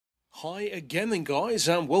Hi again then guys,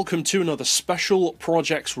 and welcome to another Special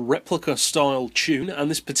Projects Replica style tune, and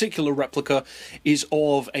this particular replica is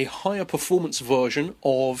of a higher performance version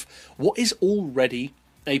of what is already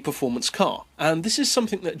a performance car. And this is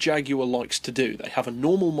something that Jaguar likes to do. They have a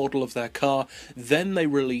normal model of their car, then they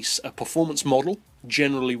release a performance model,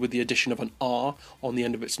 generally with the addition of an R on the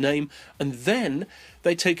end of its name, and then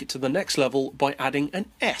they take it to the next level by adding an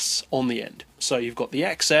S on the end. So you've got the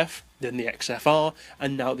XF, then the XFR,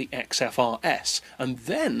 and now the XFR-S. And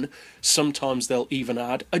then sometimes they'll even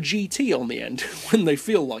add a GT on the end when they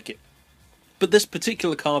feel like it. But this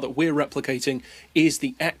particular car that we're replicating is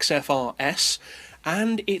the XFR-S,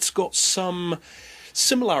 and it's got some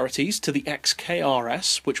similarities to the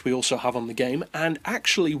XKR-S, which we also have on the game, and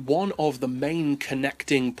actually one of the main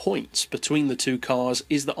connecting points between the two cars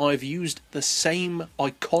is that I've used the same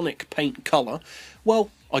iconic paint colour. Well,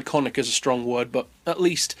 iconic is a strong word, but at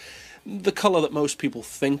least the colour that most people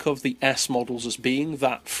think of the S models as being,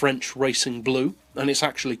 that French racing blue, and it's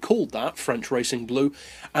actually called that, French racing blue,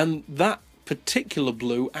 and that particular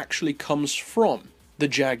blue actually comes from the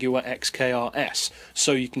Jaguar XFR-S,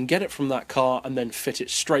 so you can get it from that car and then fit it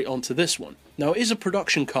straight onto this one. Now, it is a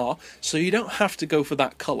production car, so you don't have to go for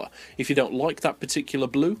that colour. If you don't like that particular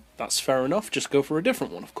blue, that's fair enough, just go for a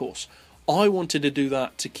different one, of course. I wanted to do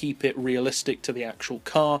that to keep it realistic to the actual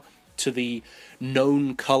car, to the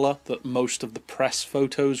known colour that most of the press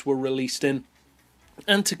photos were released in,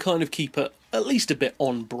 and to kind of keep it at least a bit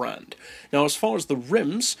on brand. Now, as far as the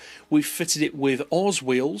rims, we've fitted it with Oz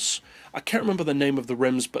wheels. I can't remember the name of the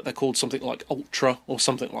rims, but they're called something like Ultra or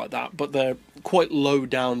something like that, but they're quite low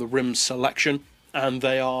down the rim selection, and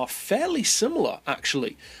they are fairly similar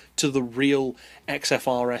actually to the real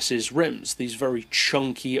XFR-S's rims, these very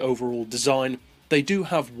chunky overall design. They do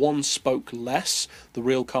have one spoke less. The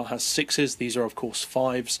real car has 6s, these are of course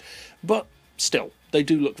 5s, but still, they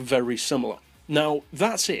do look very similar. Now,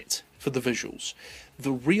 that's it for the visuals.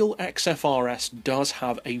 The real XFR-S does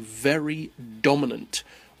have a very dominant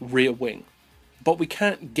rear wing, but we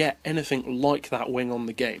can't get anything like that wing on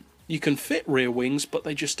the game. You can fit rear wings, but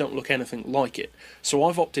they just don't look anything like it. So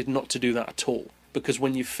I've opted not to do that at all, because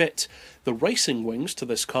when you fit the racing wings to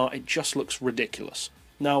this car, it just looks ridiculous.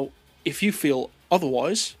 Now, if you feel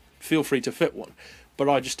otherwise, feel free to fit one, but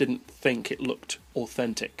I just didn't think it looked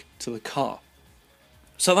authentic to the car.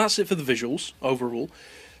 So that's it for the visuals overall.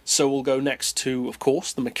 So we'll go next to, of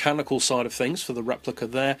course, the mechanical side of things for the replica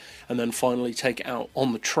there, and then finally take it out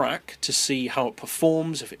on the track to see how it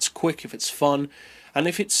performs, if it's quick, if it's fun, and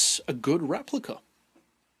if it's a good replica.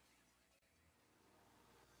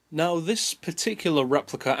 Now, this particular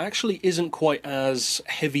replica actually isn't quite as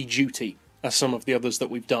heavy duty as some of the others that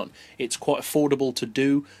we've done. It's quite affordable to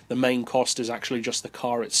do. The main cost is actually just the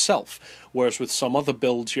car itself, whereas with some other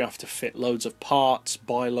builds you have to fit loads of parts,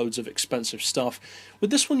 buy loads of expensive stuff. With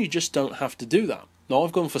this one you just don't have to do that. Now,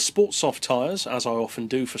 I've gone for sport soft tyres, as I often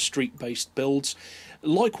do for street-based builds.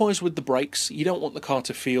 Likewise with the brakes, you don't want the car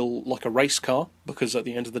to feel like a race car, because at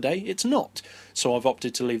the end of the day it's not. So I've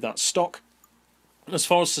opted to leave that stock. As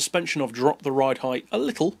far as suspension, I've dropped the ride height a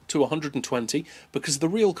little to 120 because the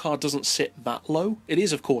real car doesn't sit that low. It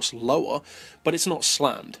is of course lower, but it's not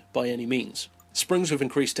slammed by any means. Springs have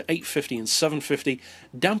increased to 850 and 750.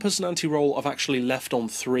 Dampers and anti-roll I've actually left on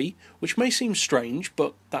 3, which may seem strange,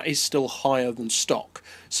 but that is still higher than stock,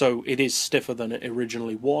 so it is stiffer than it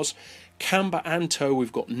originally was. Camber and tow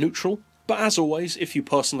we've got neutral, but as always, if you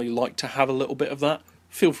personally like to have a little bit of that,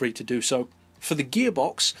 feel free to do so. For the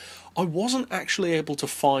gearbox, I wasn't actually able to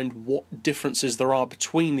find what differences there are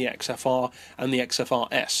between the XFR and the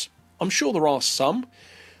XFR-S. I'm sure there are some,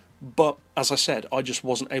 but as I said, I just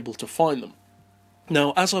wasn't able to find them.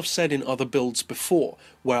 Now, as I've said in other builds before,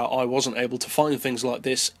 where I wasn't able to find things like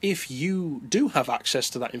this, if you do have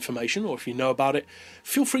access to that information, or if you know about it,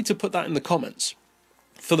 feel free to put that in the comments.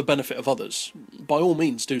 For the benefit of others, by all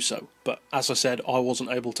means do so, but as I said, I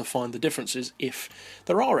wasn't able to find the differences, if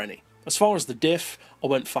there are any. As far as the diff, I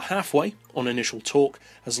went for halfway on initial torque,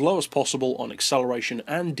 as low as possible on acceleration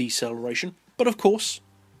and deceleration, but of course,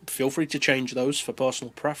 feel free to change those for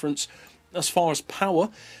personal preference. As far as power,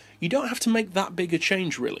 you don't have to make that big a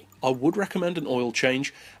change really. I would recommend an oil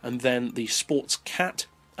change, and then the Sports Cat,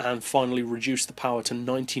 and finally reduce the power to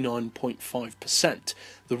 99.5%.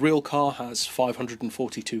 The real car has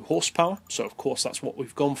 542 horsepower, so of course that's what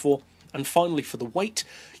we've gone for. And finally, for the weight,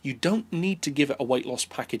 you don't need to give it a weight loss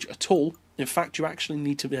package at all. In fact, you actually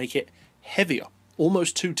need to make it heavier.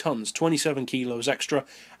 Almost 2 tons, 27 kilos extra,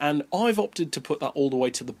 and I've opted to put that all the way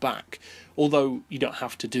to the back, although you don't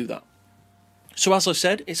have to do that. So as I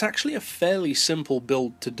said, it's actually a fairly simple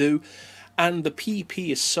build to do, and the PEP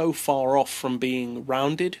is so far off from being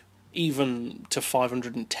rounded Even to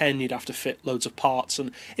 510 you'd have to fit loads of parts,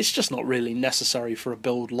 and it's just not really necessary for a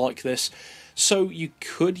build like this. So you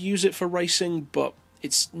could use it for racing, but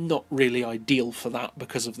it's not really ideal for that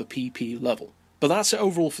because of the PP level. But that's it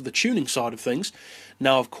overall for the tuning side of things.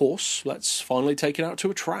 Now, of course, let's finally take it out to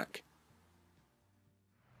a track.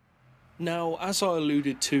 Now, as I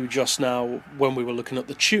alluded to just now when we were looking at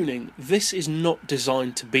the tuning, this is not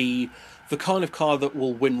designed to be the kind of car that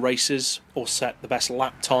will win races or set the best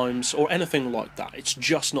lap times or anything like that. It's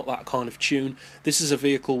just not that kind of tune. This is a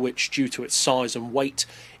vehicle which, due to its size and weight,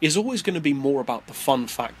 is always going to be more about the fun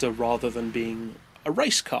factor rather than being a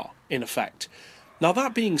race car, in effect. Now,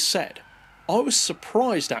 that being said, I was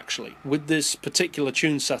surprised actually with this particular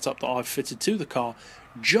tune setup that I've fitted to the car,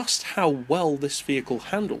 just how well this vehicle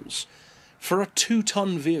handles. For a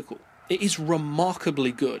 2-ton vehicle, it is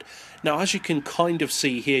remarkably good. Now, as you can kind of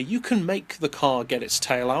see here, you can make the car get its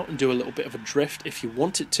tail out and do a little bit of a drift if you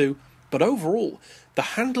want it to, but overall, the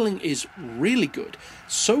handling is really good.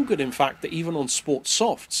 So good, in fact, that even on sports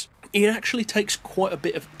softs, it actually takes quite a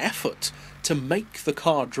bit of effort to make the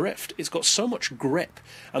car drift. It's got so much grip,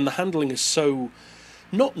 and the handling is so,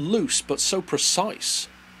 not loose, but so precise,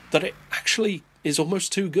 that it actually is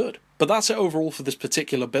almost too good. But that's it overall for this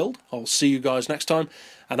particular build. I'll see you guys next time,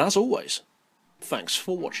 and as always, thanks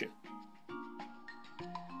for watching.